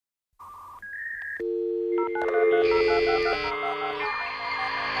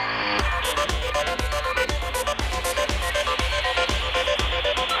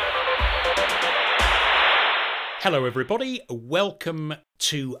Hello, everybody. Welcome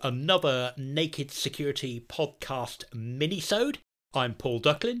to another Naked Security podcast minisode. I'm Paul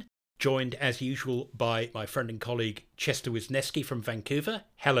Ducklin, joined as usual by my friend and colleague Chester Wisniewski from Vancouver.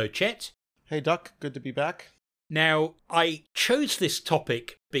 Hello, Chet. Hey, Duck. Good to be back. Now, I chose this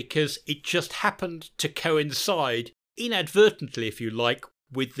topic because it just happened to coincide, inadvertently if you like,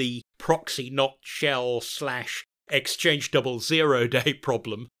 with the proxy not shell / exchange 00 day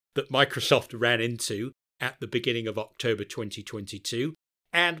problem that Microsoft ran into at the beginning of October 2022,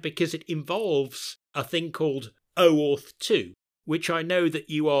 and because it involves a thing called OAuth 2, which I know that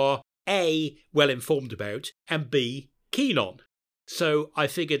you are A, well informed about, and B, keen on. So I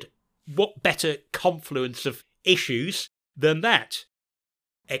figured, what better confluence of issues than that?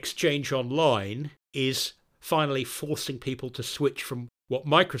 Exchange Online is finally forcing people to switch from what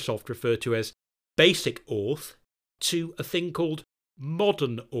Microsoft refer to as basic auth to a thing called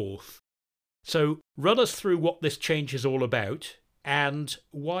modern auth. So run us through what this change is all about and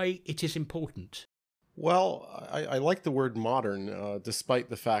why it is important. Well, I like the word modern,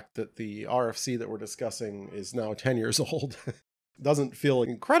 despite the fact that the RFC that we're discussing is now 10 years old. Doesn't feel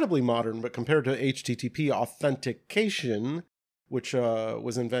incredibly modern, but compared to HTTP authentication, which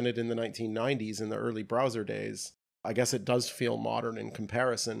was invented in the 1990s in the early browser days, I guess it does feel modern in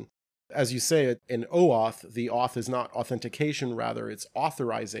comparison. As you say, in OAuth, the auth is not authentication, rather it's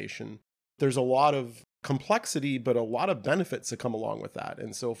authorization. There's a lot of complexity, but a lot of benefits that come along with that.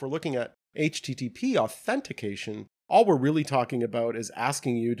 And so if we're looking at HTTP authentication, all we're really talking about is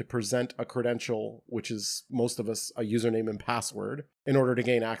asking you to present a credential, which is most of us a username and password, in order to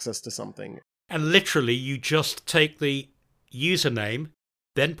gain access to something. And literally, you just take the username,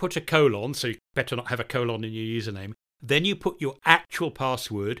 then put a colon, so you better not have a colon in your username, then you put your actual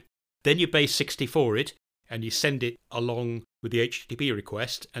password, then you base 64 it, and you send it along with the HTTP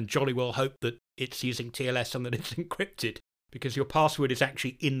request, and jolly well hope that it's using TLS and that it's encrypted, because your password is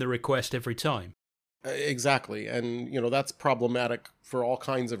actually in the request every time. Exactly. And, that's problematic for all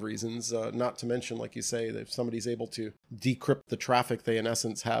kinds of reasons, not to mention, like you say, that if somebody's able to decrypt the traffic, they in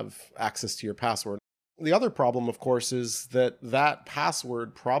essence have access to your password. The other problem, of course, is that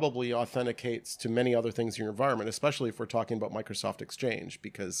password probably authenticates to many other things in your environment, especially if we're talking about Microsoft Exchange,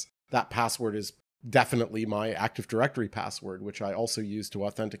 because that password is definitely my Active Directory password, which I also use to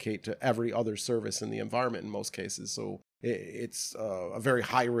authenticate to every other service in the environment in most cases. So it's a very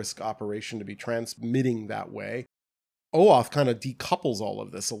high-risk operation to be transmitting that way. OAuth kind of decouples all of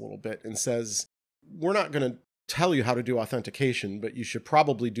this a little bit and says, we're not going to tell you how to do authentication, but you should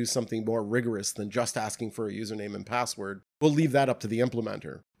probably do something more rigorous than just asking for a username and password. We'll leave that up to the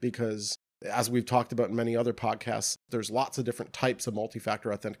implementer because, as we've talked about in many other podcasts, there's lots of different types of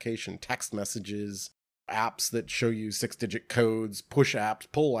multi-factor authentication, text messages, apps that show you 6-digit codes, push apps,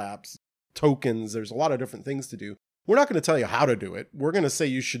 pull apps, tokens. There's a lot of different things to do. We're not going to tell you how to do it. We're going to say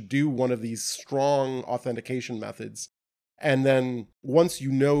you should do one of these strong authentication methods. And then once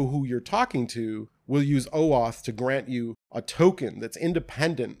you know who you're talking to, we'll use OAuth to grant you a token that's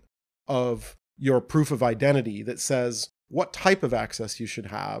independent of your proof of identity that says what type of access you should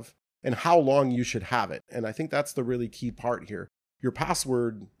have and how long you should have it. And I think that's the really key part here. Your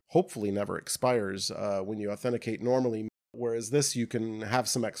password hopefully never expires when you authenticate normally, whereas this, you can have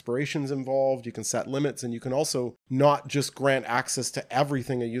some expirations involved, you can set limits, and you can also not just grant access to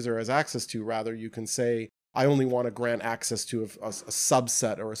everything a user has access to. Rather, you can say, I only want to grant access to a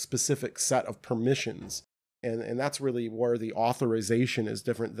subset or a specific set of permissions. And that's really where the authorization is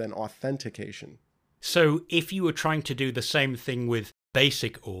different than authentication. So if you were trying to do the same thing with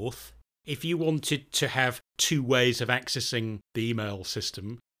basic auth, if you wanted to have two ways of accessing the email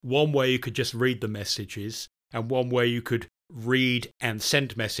system, one way you could just read the messages, and one way you could read and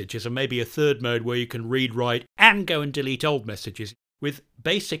send messages, and maybe a third mode where you can read, write, and go and delete old messages. With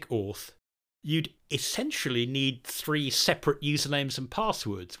basic auth, you'd essentially need 3 separate usernames and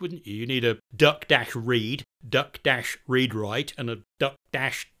passwords, wouldn't you? You need a duck-read, duck-read-write, and a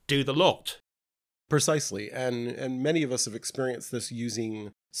duck-do the lot. Precisely. And many of us have experienced this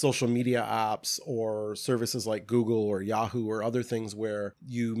using social media apps or services like Google or Yahoo or other things where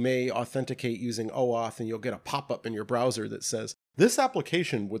you may authenticate using OAuth and you'll get a pop-up in your browser that says, this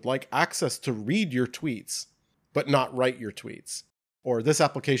application would like access to read your tweets, but not write your tweets. Or this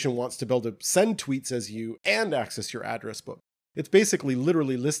application wants to be able to send tweets as you and access your address book. It's basically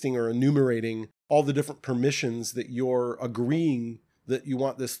literally listing or enumerating all the different permissions that you're agreeing that you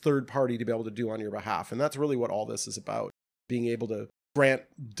want this third party to be able to do on your behalf. And that's really what all this is about, being able to grant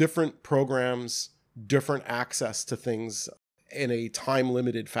different programs different access to things in a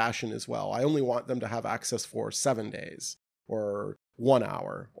time-limited fashion as well. I only want them to have access for 7 days or 1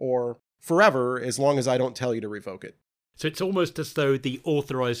 hour or forever as long as I don't tell you to revoke it. So it's almost as though the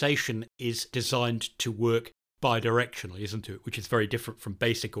authorization is designed to work bidirectionally, isn't it? Which is very different from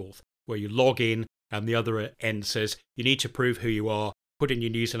basic auth, where you log in and the other end says you need to prove who you are, put in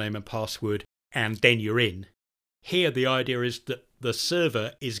your username and password, and then you're in. Here the idea is that the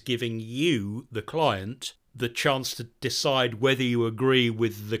server is giving you, the client, the chance to decide whether you agree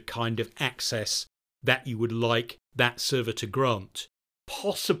with the kind of access that you would like that server to grant,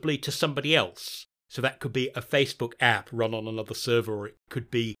 possibly to somebody else. So that could be a Facebook app run on another server, or it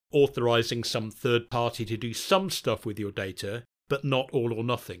could be authorizing some third party to do some stuff with your data, but not all or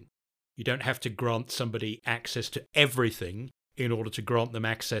nothing. You don't have to grant somebody access to everything in order to grant them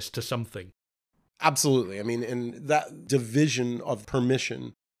access to something. Absolutely. I mean, and that division of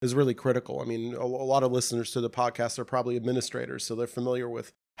permission is really critical. I mean, a lot of listeners to the podcast are probably administrators, so they're familiar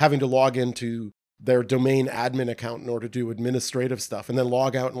with having to log into their domain admin account in order to do administrative stuff, and then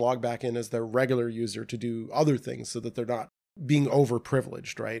log out and log back in as their regular user to do other things so that they're not being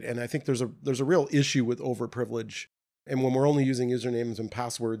overprivileged, right? And I think there's a real issue with overprivilege. And when we're only using usernames and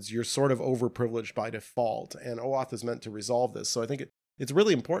passwords, you're sort of overprivileged by default. And OAuth is meant to resolve this. So I think it's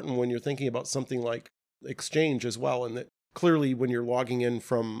really important when you're thinking about something like Exchange as well, and that clearly when you're logging in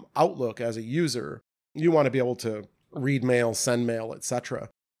from Outlook as a user, you want to be able to read mail, send mail, etc.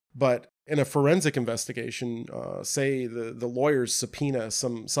 But in a forensic investigation, say the lawyers subpoena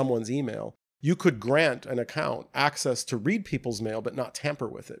someone's email, you could grant an account access to read people's mail but not tamper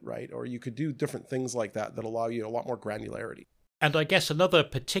with it, right? Or you could do different things like that allow you a lot more granularity. And I guess another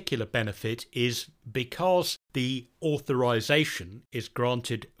particular benefit is because the authorization is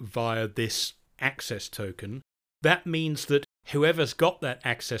granted via this access token, that means that whoever's got that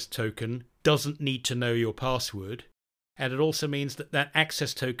access token doesn't need to know your password. And it also means that that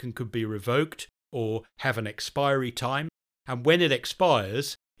access token could be revoked or have an expiry time. And when it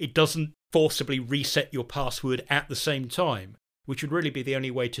expires, it doesn't forcibly reset your password at the same time, which would really be the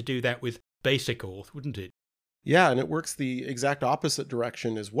only way to do that with basic auth, wouldn't it? Yeah, and it works the exact opposite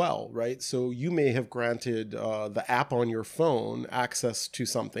direction as well, right? So you may have granted the app on your phone access to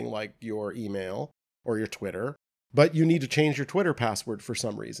something like your email or your Twitter, but you need to change your Twitter password for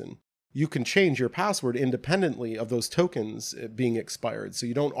some reason. You can change your password independently of those tokens being expired. So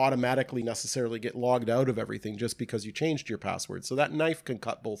you don't automatically necessarily get logged out of everything just because you changed your password. So that knife can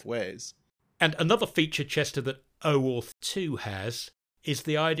cut both ways. And another feature, Chester, that OAuth 2 has is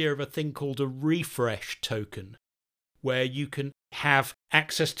the idea of a thing called a refresh token, where you can have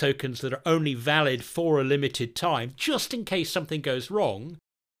access tokens that are only valid for a limited time, just in case something goes wrong,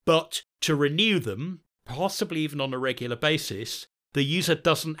 but to renew them, possibly even on a regular basis, the user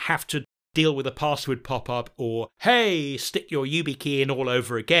doesn't have to deal with a password pop-up or, hey, stick your YubiKey in all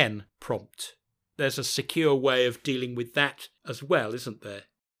over again prompt. There's a secure way of dealing with that as well, isn't there?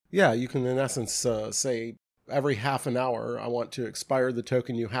 Yeah, you can in essence say every half an hour, I want to expire the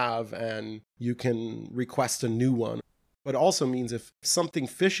token you have, and you can request a new one. But it also means if something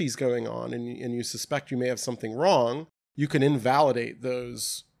fishy is going on and you suspect you may have something wrong, you can invalidate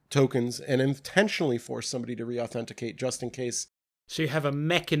those tokens and intentionally force somebody to re-authenticate just in case. So you have a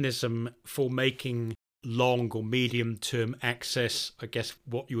mechanism for making long or medium-term access, I guess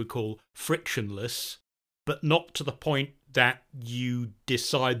what you would call frictionless, but not to the point that you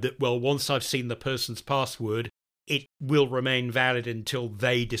decide that, well, once I've seen the person's password, it will remain valid until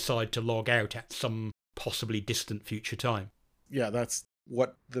they decide to log out at some possibly distant future time. Yeah, that's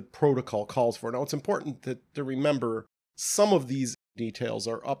what the protocol calls for. Now, it's important to remember some of these details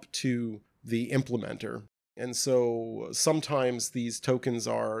are up to the implementer. And so sometimes these tokens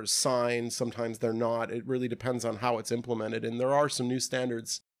are signed, sometimes they're not. It really depends on how it's implemented. And there are some new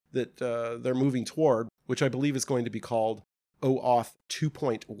standards that they're moving toward, which I believe is going to be called OAuth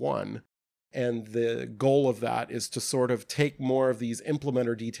 2.1. And the goal of that is to sort of take more of these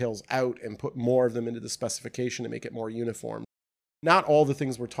implementer details out and put more of them into the specification to make it more uniform. Not all the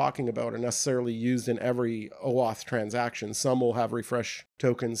things we're talking about are necessarily used in every OAuth transaction. Some will have refresh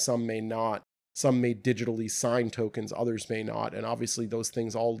tokens, some may not. Some may digitally sign tokens, others may not. And obviously those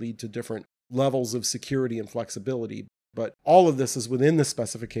things all lead to different levels of security and flexibility. But all of this is within the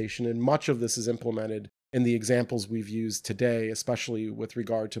specification, and much of this is implemented in the examples we've used today, especially with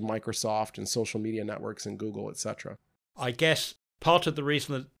regard to Microsoft and social media networks and Google, etc. I guess part of the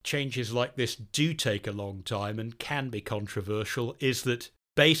reason that changes like this do take a long time and can be controversial is that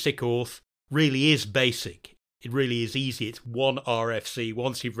basic auth really is basic. It really is easy. It's one RFC.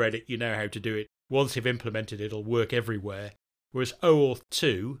 Once you've read it, you know how to do it. Once you've implemented it, it'll work everywhere. Whereas OAuth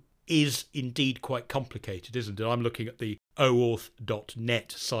 2 is indeed quite complicated, isn't it? I'm looking at the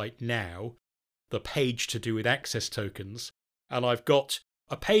oauth.net site now, the page to do with access tokens, and I've got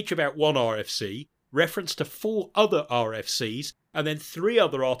a page about one RFC, reference to 4 other RFCs, and then 3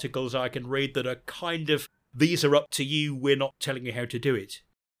 other articles I can read that are kind of, these are up to you, we're not telling you how to do it.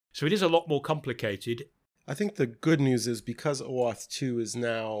 So it is a lot more complicated. I think the good news is because OAuth 2 is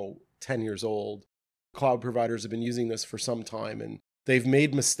now 10 years old, cloud providers have been using this for some time, and they've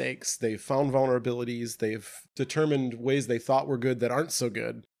made mistakes. They've found vulnerabilities. They've determined ways they thought were good that aren't so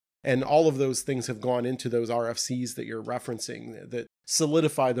good. And all of those things have gone into those RFCs that you're referencing that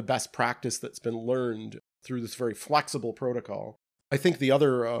solidify the best practice that's been learned through this very flexible protocol. I think the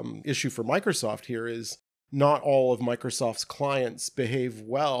other issue for Microsoft here is not all of Microsoft's clients behave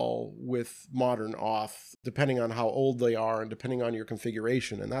well with modern auth, depending on how old they are and depending on your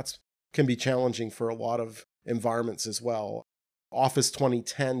configuration. And that can be challenging for a lot of environments as well. Office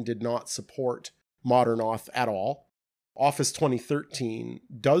 2010 did not support modern auth at all. Office 2013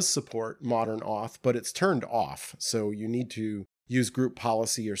 does support modern auth, but it's turned off. So you need to use group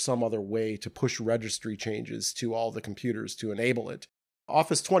policy or some other way to push registry changes to all the computers to enable it.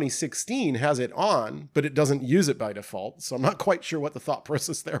 Office 2016 has it on, but it doesn't use it by default. So I'm not quite sure what the thought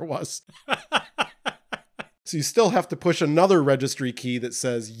process there was. So you still have to push another registry key that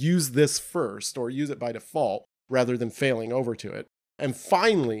says use this first or use it by default rather than failing over to it. And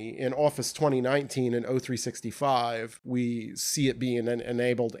finally, in Office 2019 and O365, we see it being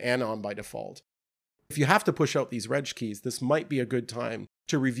enabled and on by default. If you have to push out these reg keys, this might be a good time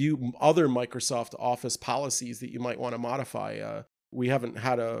to review other Microsoft Office policies that you might want to modify. We haven't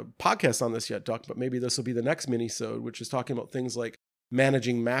had a podcast on this yet, Duck, but maybe this will be the next mini-sode, which is talking about things like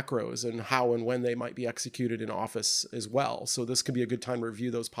managing macros and how and when they might be executed in Office as well. So this could be a good time to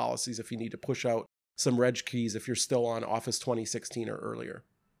review those policies if you need to push out some reg keys if you're still on Office 2016 or earlier.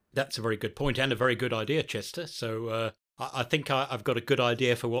 That's a very good point and a very good idea, Chester. So I think I've got a good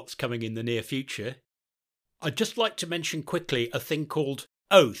idea for what's coming in the near future. I'd just like to mention quickly a thing called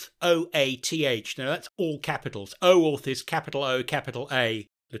Oath, O-A-T-H. Now that's all capitals. OAuth is capital O, capital A,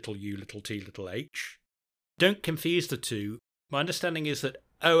 little u, little t, little h. Don't confuse the two. My understanding is that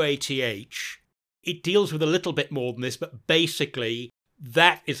OATH, it deals with a little bit more than this, but basically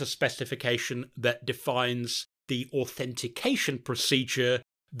that is a specification that defines the authentication procedure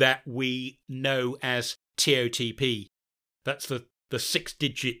that we know as TOTP. That's the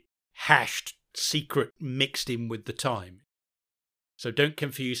 6-digit hashed secret mixed in with the time. So don't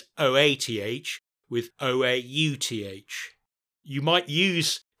confuse OATH with OAUTH. You might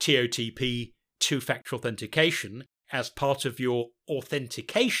use TOTP, two-factor authentication, as part of your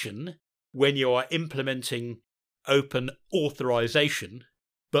authentication when you are implementing open authorization,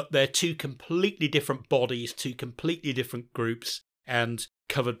 but they're 2 completely different bodies, 2 completely different groups, and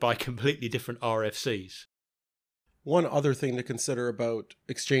covered by completely different RFCs. One other thing to consider about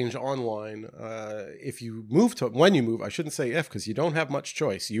Exchange Online, if you move to, when you move, I shouldn't say if, because you don't have much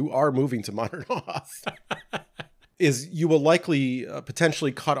choice. You are moving to Modern Auth. Is you will likely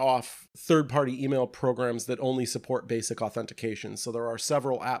potentially cut off third-party email programs that only support basic authentication. So there are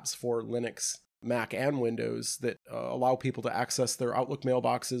several apps for Linux, Mac, and Windows that allow people to access their Outlook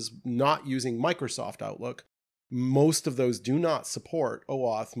mailboxes not using Microsoft Outlook. Most of those do not support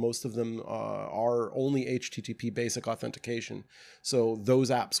OAuth. Most of them are only HTTP basic authentication. So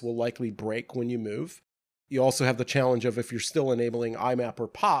those apps will likely break when you move. You also have the challenge of if you're still enabling IMAP or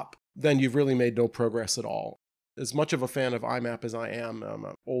POP, then you've really made no progress at all. As much of a fan of IMAP as I am, I'm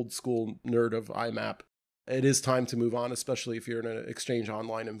an old school nerd of IMAP. It is time to move on, especially if you're in an Exchange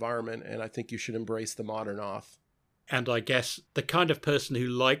Online environment, and I think you should embrace the modern auth. And I guess the kind of person who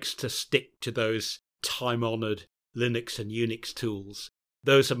likes to stick to those time-honoured Linux and Unix tools,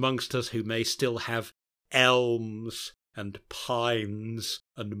 those amongst us who may still have Elms and Pines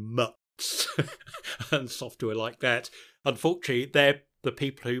and Mutts and software like that, unfortunately, they're the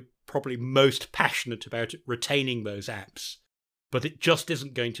people who probably most passionate about retaining those apps. But it just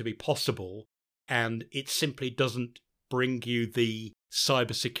isn't going to be possible, and it simply doesn't bring you the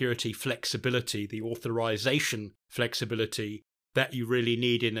cybersecurity flexibility, the authorization flexibility that you really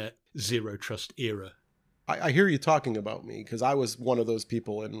need in a zero-trust era. I hear you talking about me, because I was one of those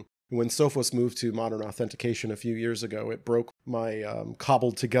people, and when Sophos moved to modern authentication a few years ago, it broke my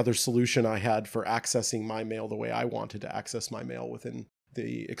cobbled together solution I had for accessing my mail the way I wanted to access my mail within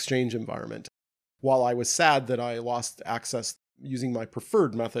the Exchange environment. While I was sad that I lost access using my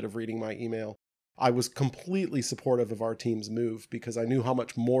preferred method of reading my email, I was completely supportive of our team's move because I knew how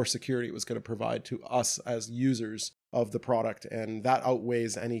much more security it was going to provide to us as users of the product, and that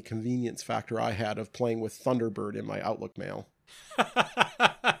outweighs any convenience factor I had of playing with Thunderbird in my Outlook mail.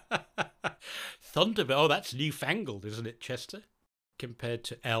 Thunderbird, oh, that's newfangled, isn't it, Chester? Compared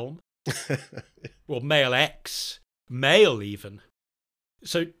to Elm. Well, Mail X. Mail, even.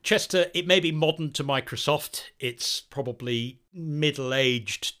 So, Chester, it may be modern to Microsoft. It's probably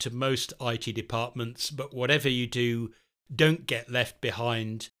middle-aged to most IT departments. But whatever you do, don't get left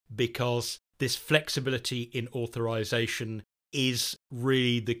behind, because this flexibility in authorization is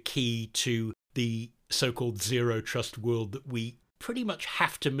really the key to the so-called zero trust world that we pretty much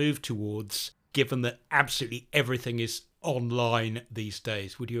have to move towards, given that absolutely everything is online these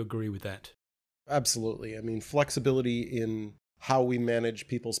days. Would you agree with that? Absolutely. I mean, flexibility in how we manage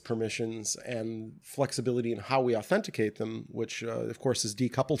people's permissions and flexibility in how we authenticate them, which of course is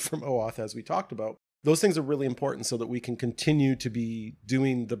decoupled from OAuth as we talked about. Those things are really important so that we can continue to be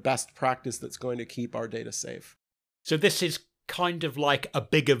doing the best practice that's going to keep our data safe. So this is kind of like a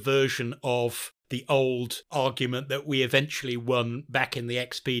bigger version of the old argument that we eventually won back in the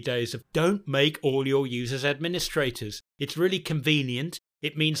XP days of don't make all your users administrators. It's really convenient.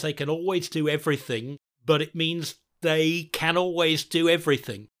 It means they can always do everything, but it means they can always do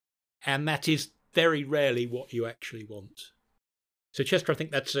everything. And that is very rarely what you actually want. So, Chester, I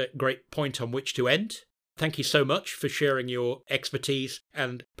think that's a great point on which to end. Thank you so much for sharing your expertise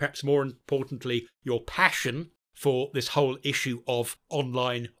and, perhaps more importantly, your passion for this whole issue of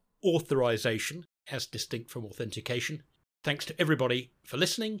online authorization as distinct from authentication. Thanks to everybody for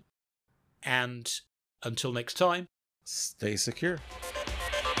listening. And until next time, stay secure.